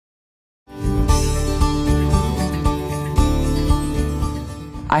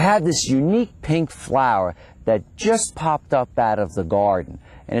I have this unique pink flower that just popped up out of the garden,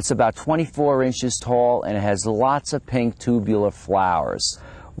 and it's about 24 inches tall and it has lots of pink tubular flowers.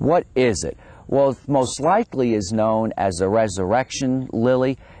 What is it? Well, it most likely is known as a resurrection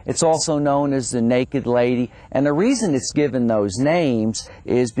lily. It's also known as the naked lady, and the reason it's given those names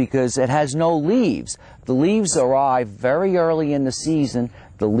is because it has no leaves. The leaves arrive very early in the season,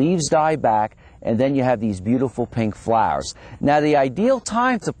 the leaves die back, and then you have these beautiful pink flowers. Now, the ideal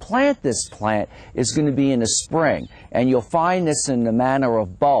time to plant this plant is going to be in the spring, and you'll find this in the manner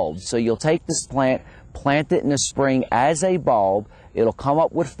of bulbs. So you'll take this plant, plant it in the spring as a bulb, it'll come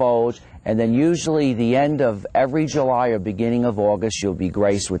up with foliage, and then usually the end of every July or beginning of August, you'll be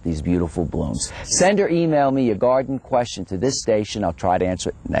graced with these beautiful blooms. Send or email me your garden question to this station. I'll try to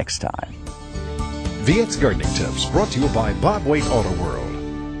answer it next time. Viette's Gardening Tips, brought to you by Bob Waite Auto World.